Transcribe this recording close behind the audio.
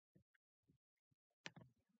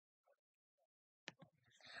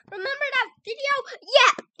Remember that video?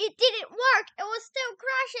 Yeah, it didn't work. It was still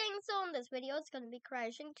crashing. So in this video, it's going to be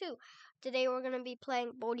crashing too. Today, we're going to be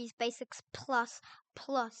playing Baldis Basics Plus.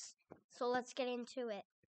 So let's get into it.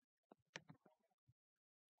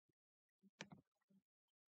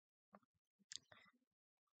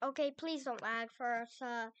 Okay, please don't lag for us.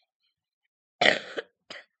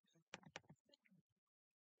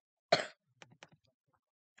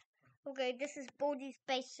 Okay, this is Baldis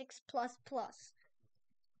Basics Plus.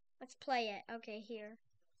 Let's play it. Okay, here.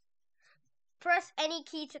 Press any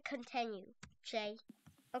key to continue, Jay.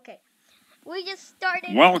 Okay. We just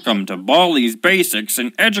started. Welcome to Baldis Basics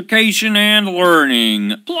in Education and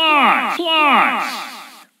Learning. Plus.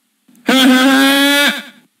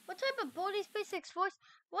 What type of Baldis Basics voice?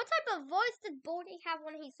 What type of voice did Baldi have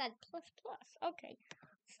when he said plus? Okay,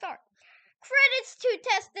 start. Credits to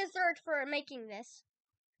Test Dessert for making this.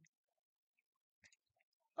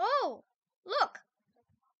 Oh, look.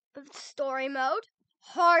 Story mode,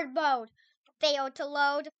 hard mode, fail to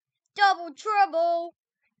load, double trouble,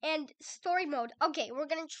 and story mode. Okay, we're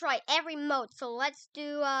gonna try every mode, so let's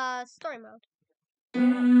do story mode.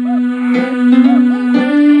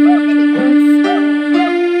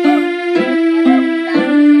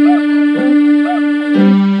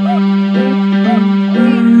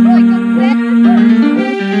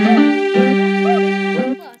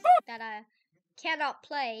 That I cannot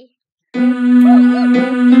play.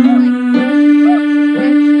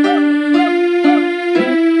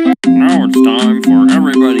 Now it's time for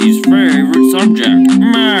everybody's favorite subject,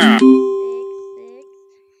 math. 6.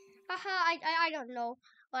 Haha, I don't know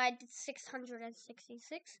why I did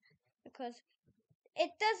 666 because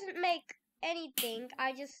it doesn't make anything.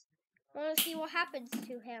 I just want to see what happens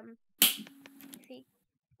to him. See?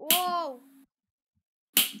 Whoa!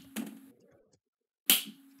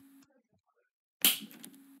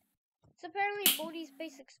 It's apparently Baldis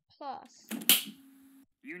Basics Plus.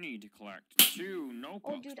 You need to collect 2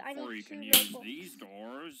 notebooks Oh, dude, I before need you can 2 use notebooks. these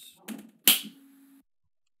doors.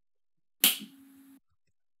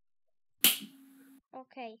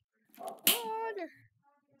 Okay.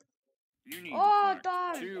 You need Oh, to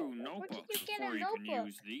darn. collect 2 Where can notebooks you get a before you can notebook?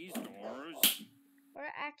 use these doors.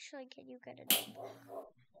 Where actually can you get a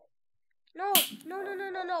notebook? No.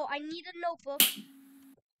 I need a notebook.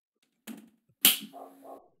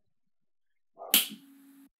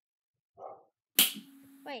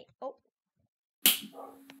 Wait, oh.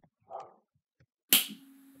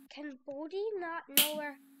 Can Baldi not know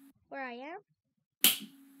where I am?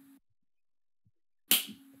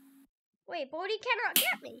 Wait, Baldi cannot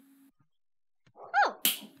get me. Oh!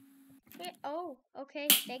 Wait, oh, okay,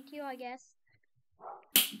 thank you, I guess.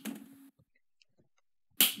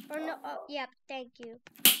 Or no, oh, yep, thank you.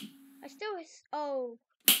 I still, oh.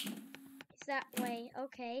 It's that way,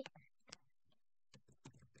 okay.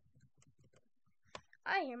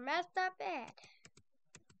 I hear math that bad.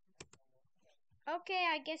 Okay,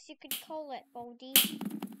 I guess you could call it, Baldi.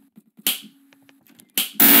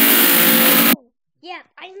 Oh, yeah,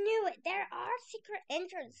 I knew it. There are secret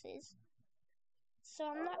entrances. So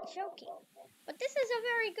I'm not joking. But this is a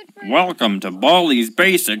very good version. Welcome to Baldis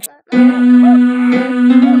Basics.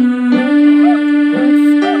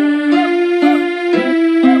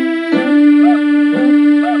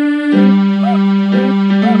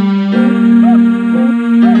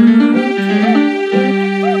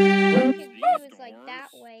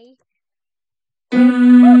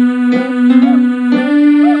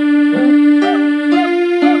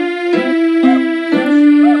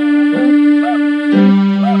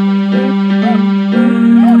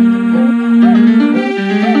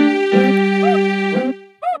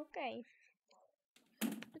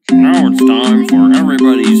 Now it's time for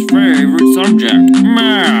everybody's favorite subject,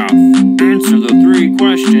 math. Answer the 3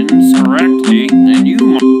 questions correctly, and you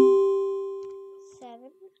must...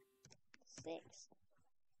 7, 6.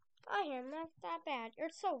 I hear math that bad. You're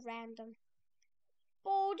so random.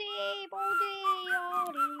 Baldi.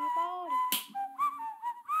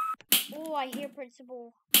 Oh, I hear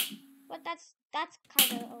principal. But that's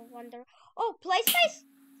kind of a wonder. Oh, play space?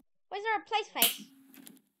 Why is there a play space?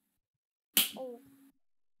 Oh.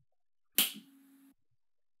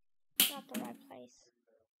 Not the right place.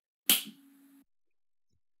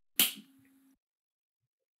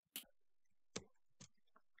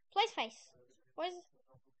 Play space. Where's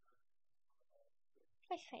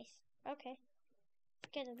play space? Okay.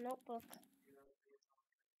 Let's get a notebook.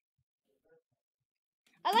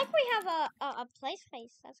 I like we have a play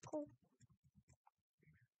space. That's cool.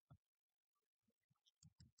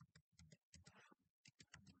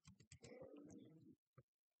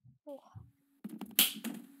 Oh.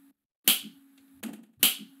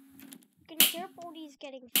 You can hear Baldi Baldi's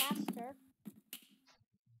getting faster.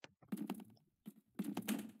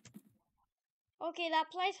 Okay,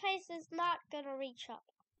 that place is not gonna reach up.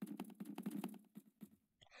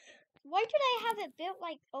 Why did I have it built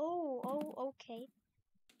like, oh, okay.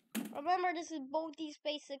 Remember, this is Baldis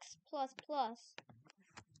Basics plus plus.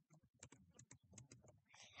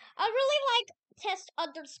 I really like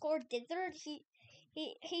test_dizzard.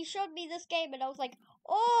 He showed me this game and I was like,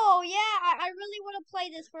 oh yeah, I really want to play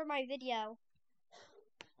this for my video.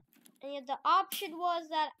 And yeah, the option was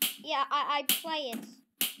that, yeah, I play it.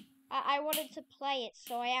 I wanted to play it,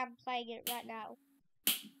 so I am playing it right now.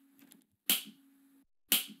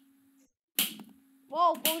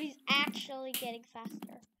 Whoa, Bodhi's actually getting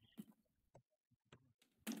faster.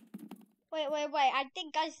 Wait. I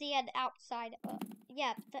think I see an outside.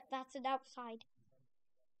 Yeah, that's an outside.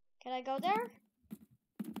 Can I go there?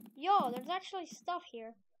 Yo, there's actually stuff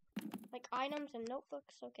here. Like items and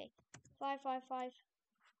notebooks. Okay. 5.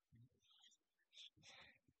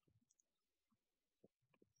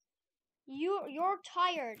 You're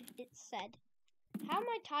tired, it said. How am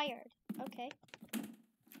I tired? Okay.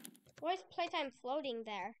 Why is playtime floating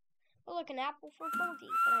there? Oh, look, an apple for Baldi,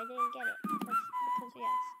 but I didn't get it. Because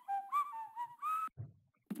yes.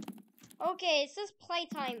 Okay, it says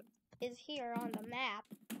playtime is here on the map.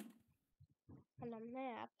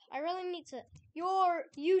 I really need to.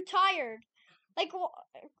 You tired? Like,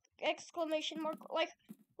 exclamation mark. Like,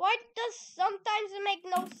 why does sometimes it make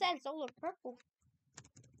no sense? Oh, look, purple.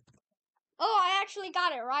 Oh, I actually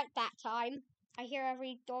got it right that time. I hear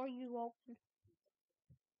every door you open.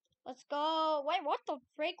 Let's go. Wait, what the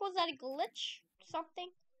freak? Was that a glitch?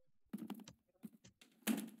 Something?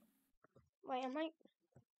 Wait, am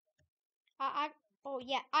oh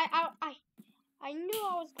yeah, I knew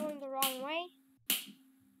I was going the wrong way.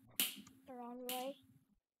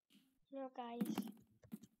 No, guys.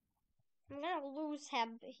 I'm gonna lose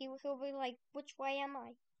him. He'll be like, which way am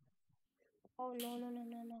I? Oh, no.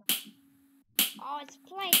 Oh, it's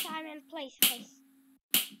playtime and place.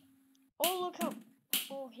 Oh, look how...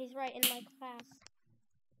 Oh, he's right in my class.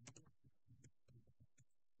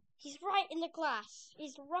 He's right in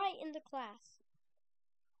the class.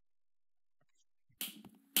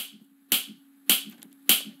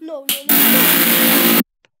 No.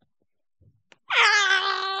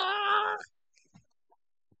 Ah!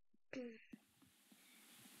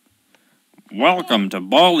 Welcome to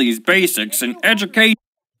Baldis Basics in Education.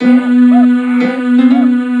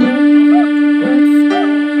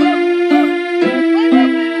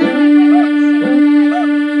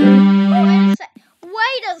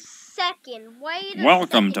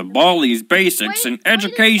 Welcome to Baldis Basics in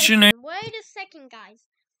Education. Wait a second, guys.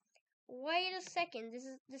 Wait a second.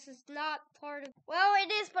 This is not part of. Well,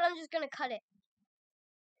 it is, but I'm just gonna cut it.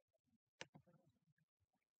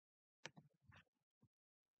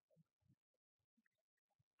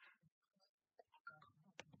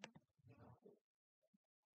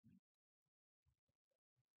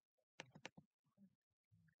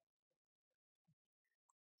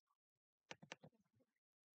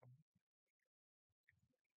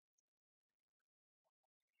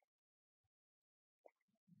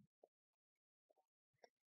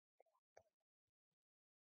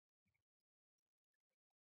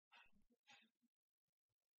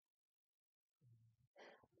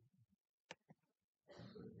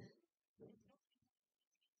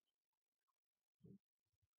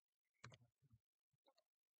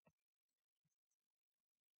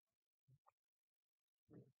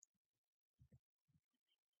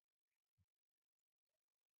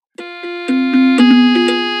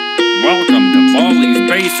 Welcome to Baldis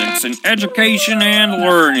Basics in Education and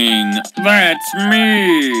Learning. That's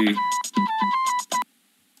me.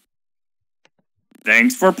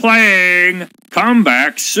 Thanks for playing. Come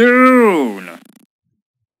back soon.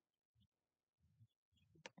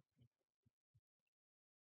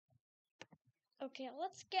 Okay,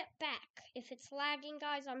 let's get back. If it's lagging,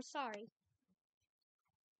 guys, I'm sorry.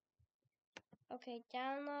 Okay,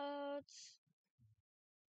 downloads.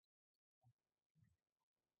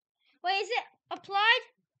 Wait, is it applied?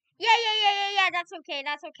 Yeah. That's okay.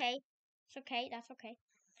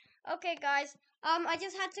 Okay, guys. I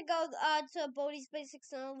just had to go to Baldis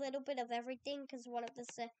Basics and a little bit of everything because one of the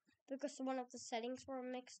settings were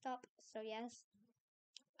mixed up. So yes,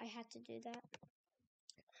 I had to do that.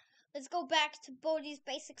 Let's go back to Baldis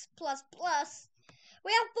Basics plus plus.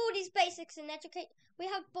 We have Baldis Basics in educate. We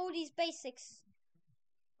have Baldis Basics.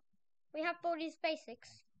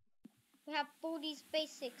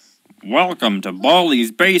 Welcome to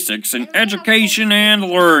Baldis Basics in Education and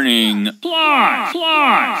Learning. Plus.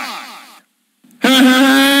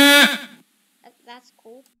 That's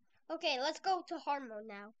cool. Okay, let's go to hard mode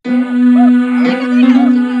now.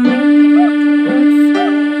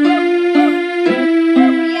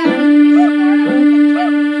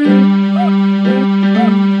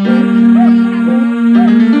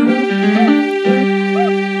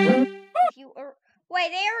 Wait,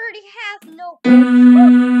 they already have no.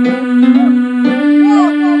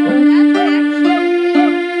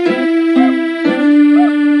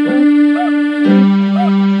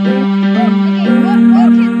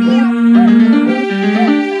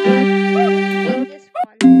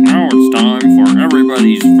 Now it's time for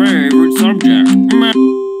everybody's favorite subject, math.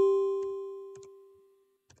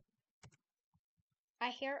 I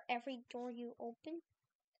hear every door you open.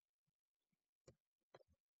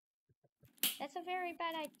 That's a very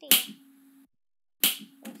bad idea.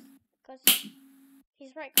 Because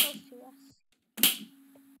he's right close to us.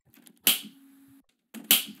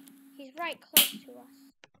 He's right close to us.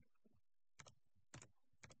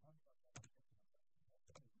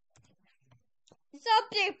 Some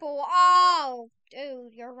people, oh,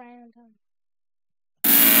 dude, you're random.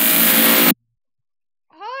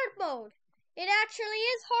 Hard mode. It actually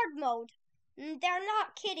is hard mode. They're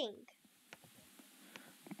not kidding.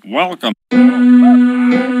 Welcome.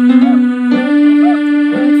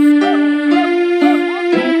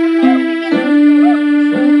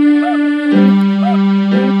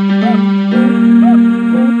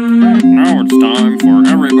 Now it's time for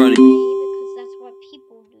everybody. Because that's what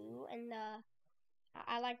people do, and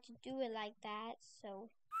I like to do it like that, so.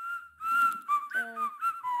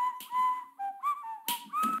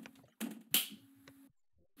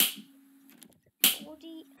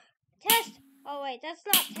 Test! Oh wait, that's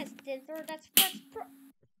not test dither, that's first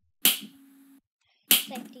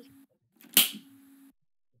safety.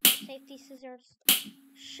 Safety scissors.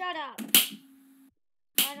 Shut up.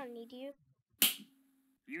 I don't need you.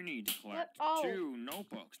 You need to collect Oh. 2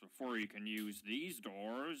 notebooks before you can use these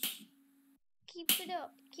doors. Keep it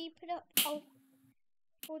up. Keep it up. Oh.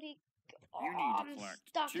 What do you... Oh, You need to I'm collect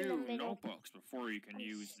stuck in the 2 middle. notebooks before you can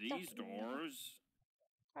use these doors.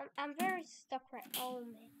 I'm very stuck right. Oh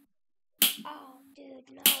man. Oh dude,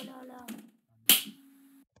 no.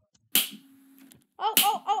 Oh,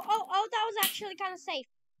 that was actually kind of safe.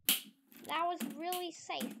 That was really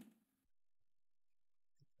safe.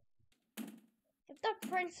 If the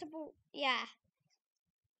principal, yeah,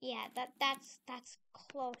 that's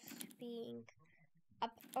close to being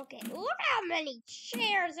up. Okay, look how many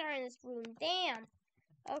chairs are in this room. Damn.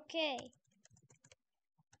 Okay.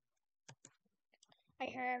 I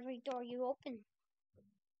hear every door you open.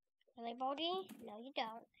 Really, Baldi? No, you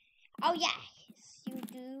don't. Oh yeah, yes, you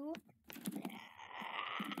do.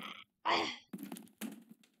 Let's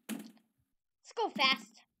go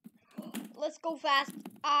fast. Let's go fast.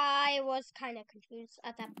 I was kind of confused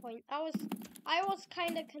at that point. I was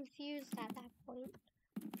kind of confused at that point.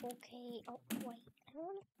 Okay. Oh wait.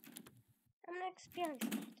 I'm gonna experience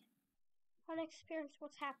that. I wanna experience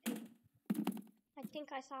what's happening. I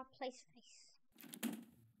think I saw place face.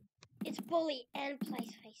 It's bully and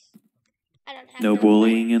place face. I don't have no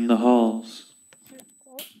bullying in the halls.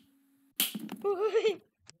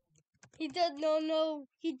 He doesn't know.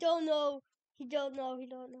 He don't know. He don't know.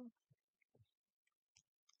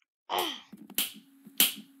 Oh.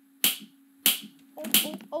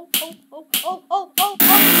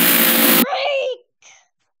 Break!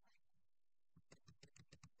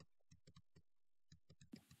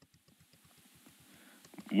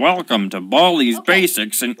 Welcome to Baldis Okay,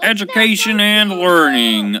 Basics in let's Education now go and to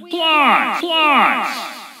Learning. the Plus!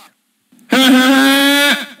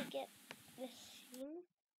 Get this scene.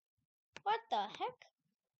 What the heck?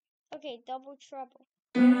 Okay, double trouble.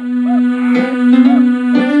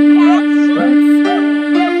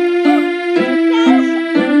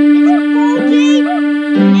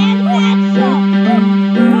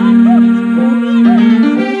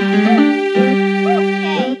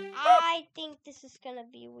 Okay, I think this is gonna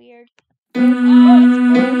be weird.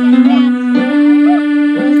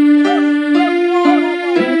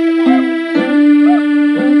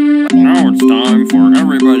 Now it's time for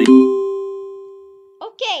everybody.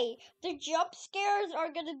 Okay, the jump scares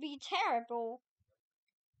are gonna be terrible.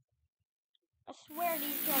 I swear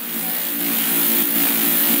these jump scares.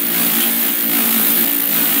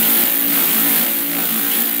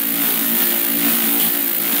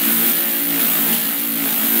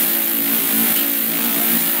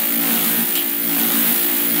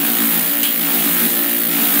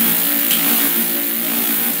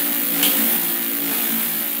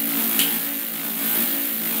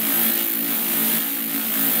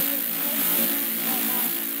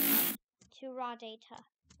 To raw data.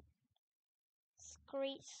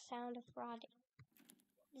 Great sound of raw data.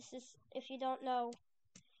 This is, if you don't know,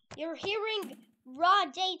 you're hearing raw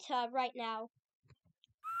data right now.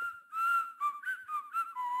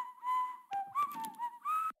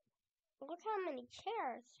 Look how many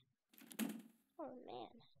chairs. Oh man.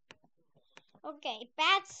 Okay,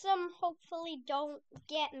 Batsum hopefully don't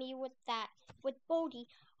get me with that, with Bodhi.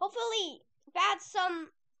 Hopefully Batsum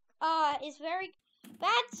is very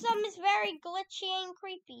glitchy and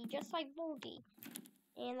creepy, just like Bodhi.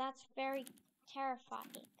 And that's very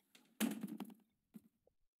terrifying.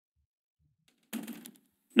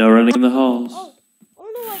 No running in the halls. Oh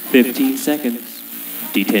no, 15 seconds.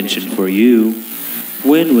 Detention for you.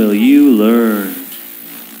 When will you learn?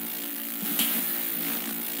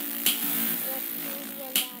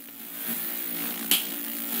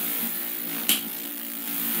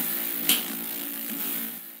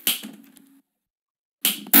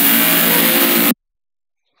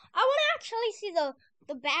 I want to actually see the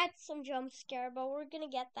Batsum jump scare, but we're gonna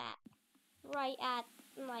get that right at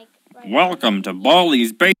Welcome to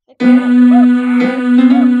Baldis Base.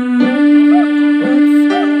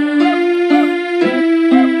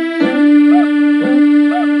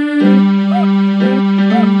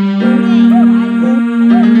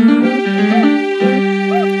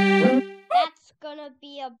 That's gonna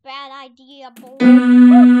be a bad idea, boy.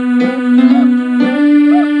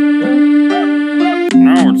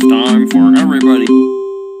 Now it's time for everybody.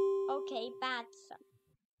 Okay, Batsum.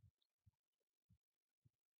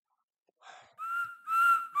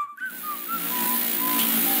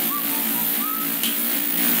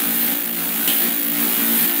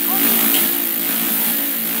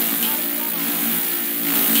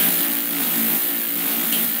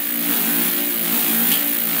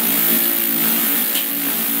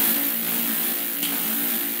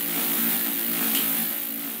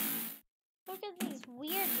 Look at these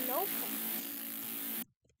weird notebooks.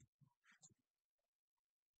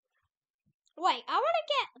 Wait, I want to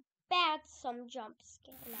get Batsum jump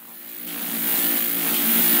scare now.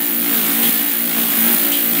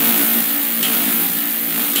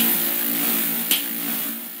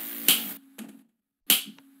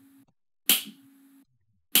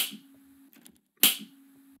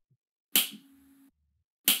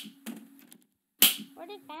 Where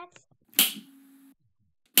did Bats?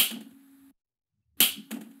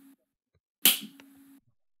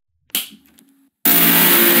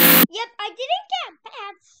 Yep, I didn't get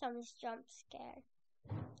Batsum's jump scare.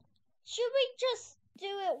 Should we just do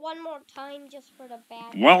it one more time just for the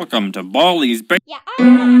bad? Welcome to Baldis Base. Yeah, I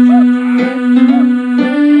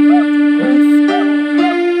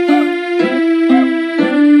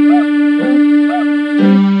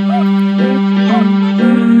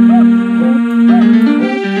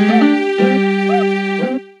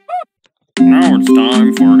Now it's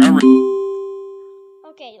time for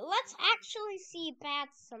Okay, let's actually see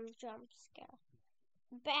Batsum's jump scare.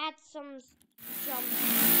 Batsum's jump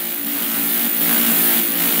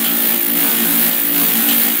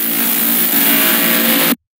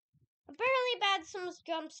Apparently Batsum's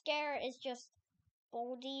jump scare is just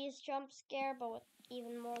Baldis jump scare, but with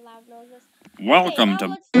even more loud noises. Welcome Okay,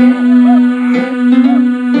 to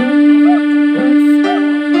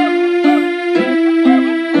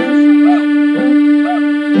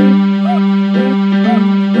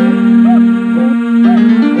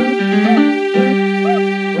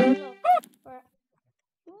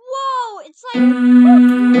Whoa, it's like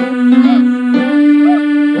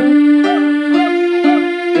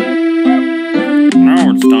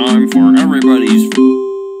Now it's time for everybody's.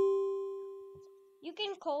 You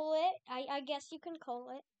can call it. I guess you can call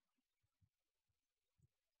it.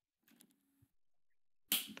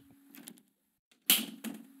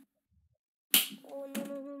 Oh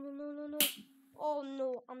no. Oh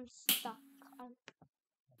no, I'm stuck. I'm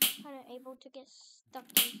kind of able to get stuck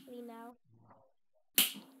easily now.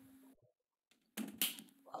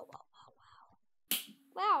 Wow.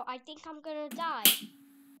 Wow, I think I'm gonna die.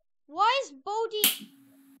 Why is Bodhi?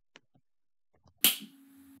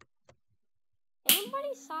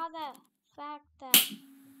 Anybody saw that fact that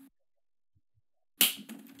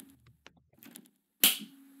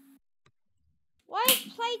why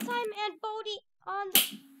is Playtime and Bodhi on the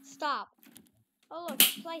stop? Oh look,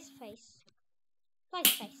 Place Face. Hi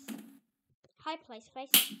Place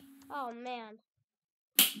Face. Oh man.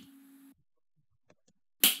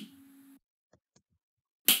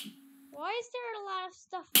 Why is there a lot of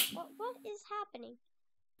stuff? What is happening?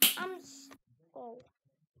 Oh.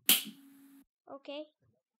 Okay.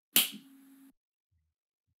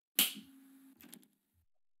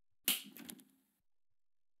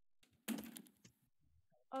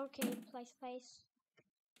 Okay, Place Face.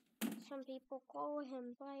 Some people call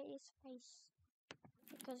him by his face.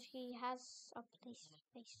 because he has a place.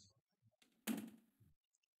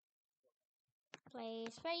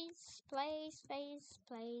 Place.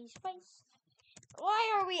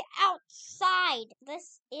 Why are we outside?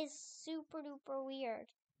 This is super duper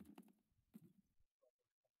weird.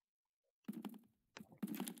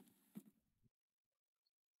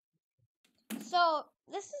 So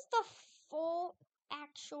this is the full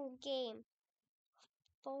actual game.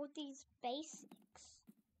 Baldis basics.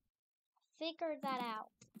 Figure that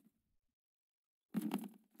out.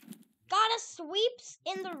 Gotta sweeps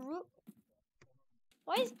in the roof.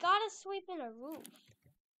 Why is gotta sweep in a roof?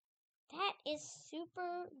 That is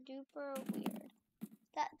super duper weird.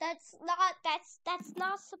 That's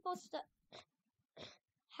not supposed to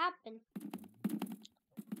happen.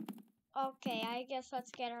 Okay, I guess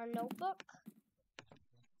let's get our notebook.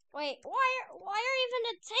 Wait, why are even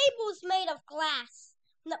the tables made of glass?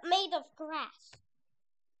 Made of grass.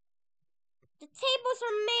 The tables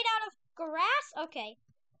are made out of grass? Okay.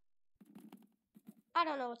 I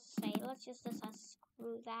don't know what to say. Let's just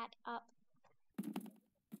screw that up.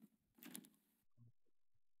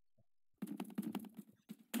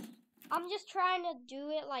 I'm just trying to do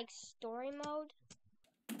it like story mode,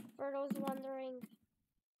 for those wondering.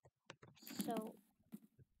 So,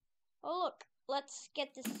 oh look, let's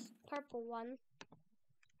get this purple one.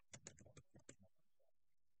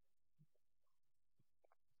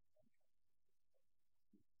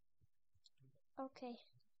 Okay,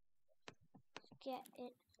 get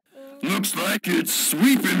it in. Looks like it's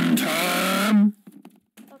sweeping time.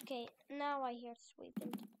 Okay, now I hear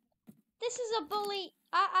sweeping. This is a bully.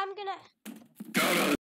 I'm gonna